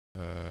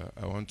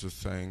want to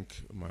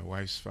thank my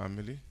wife's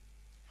family,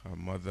 her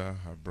mother,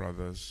 her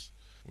brothers.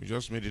 We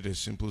just made it a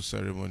simple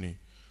ceremony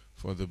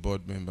for the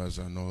board members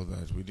and all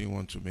that. We didn't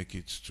want to make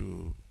it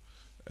too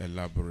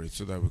elaborate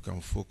so that we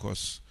can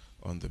focus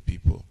on the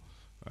people.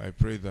 I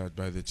pray that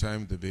by the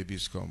time the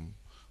babies come,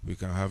 we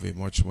can have a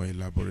much more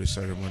elaborate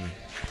ceremony.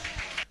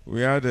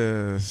 We had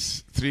a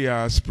 3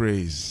 hours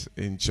praise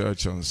in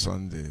church on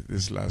Sunday,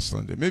 this last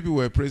Sunday. Maybe we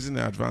were praising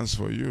in advance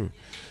for you.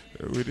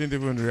 We didn't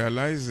even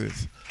realize it.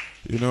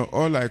 You know,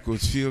 all I could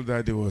feel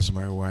that day was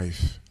my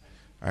wife.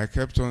 I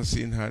kept on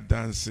seeing her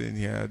dancing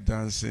here,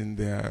 dancing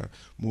there,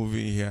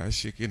 moving here,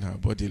 shaking her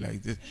body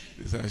like this.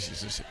 This is how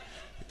she's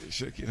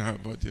shaking her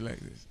body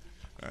like this.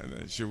 And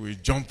then she will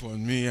jump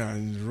on me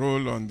and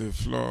roll on the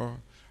floor.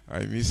 I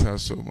miss her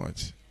so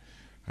much.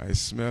 I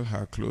smell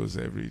her clothes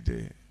every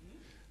day.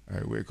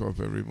 I wake up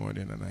every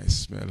morning and I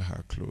smell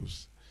her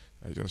clothes.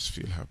 I just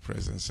feel her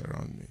presence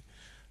around me.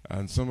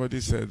 And somebody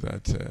said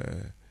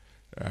that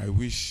I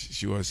wish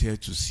she was here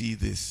to see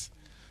this.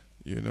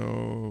 You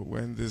know,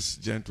 when this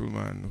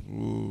gentleman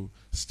who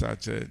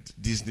started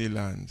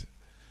Disneyland,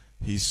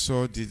 he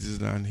saw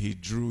Disneyland, he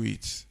drew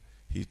it.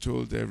 He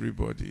told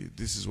everybody,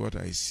 this is what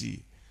I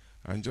see.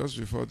 And just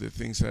before the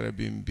thing started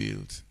being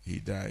built, he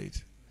died.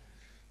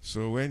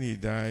 So when he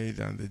died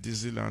and the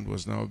Disneyland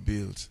was now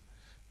built,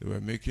 they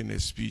were making a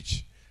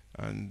speech.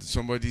 And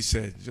somebody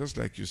said, just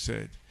like you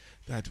said,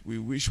 that we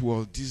wish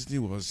Walt Disney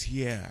was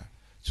here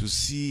to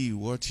see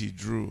what he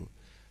drew.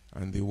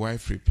 And the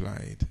wife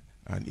replied,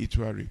 and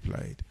Itwa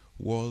replied,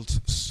 Walt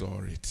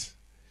saw it.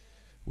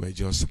 We're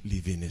just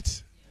leaving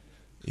it.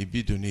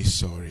 Ibidunni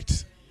saw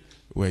it.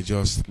 We're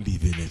just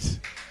leaving it.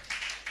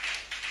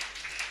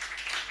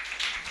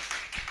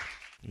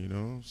 You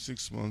know,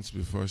 6 months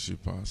before she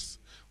passed,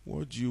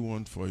 what do you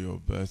want for your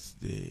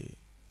birthday?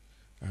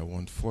 I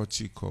want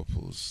 40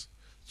 couples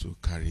to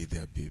carry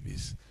their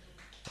babies.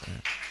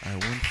 I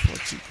want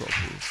 40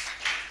 couples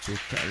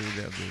to carry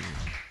their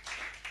babies.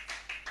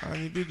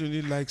 And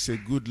Ibidunni likes a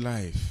good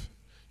life.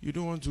 You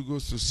don't want to go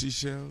to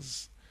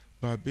Seychelles,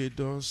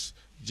 Barbados,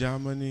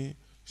 Germany?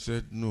 He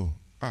said, no.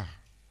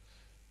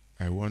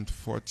 I want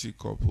 40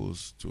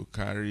 couples to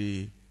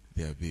carry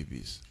their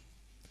babies.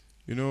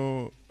 You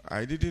know,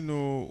 I didn't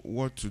know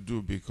what to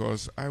do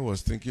because I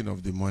was thinking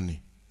of the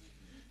money.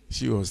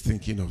 She was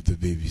thinking of the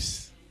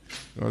babies.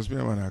 Because me,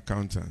 I'm an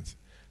accountant.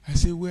 I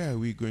said, where are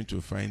we going to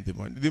find the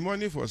money? The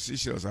money for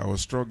Seychelles, I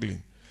was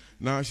struggling.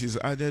 Now she's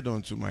added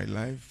onto my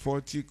life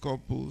 40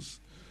 couples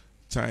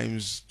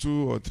times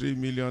 2 or 3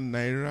 million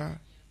naira.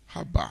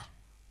 Haba,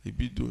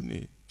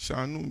 Ibidunni,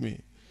 shanu me.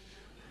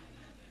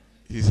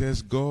 He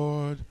says,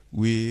 God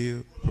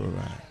will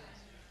provide.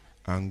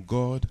 And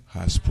God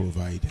has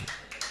provided.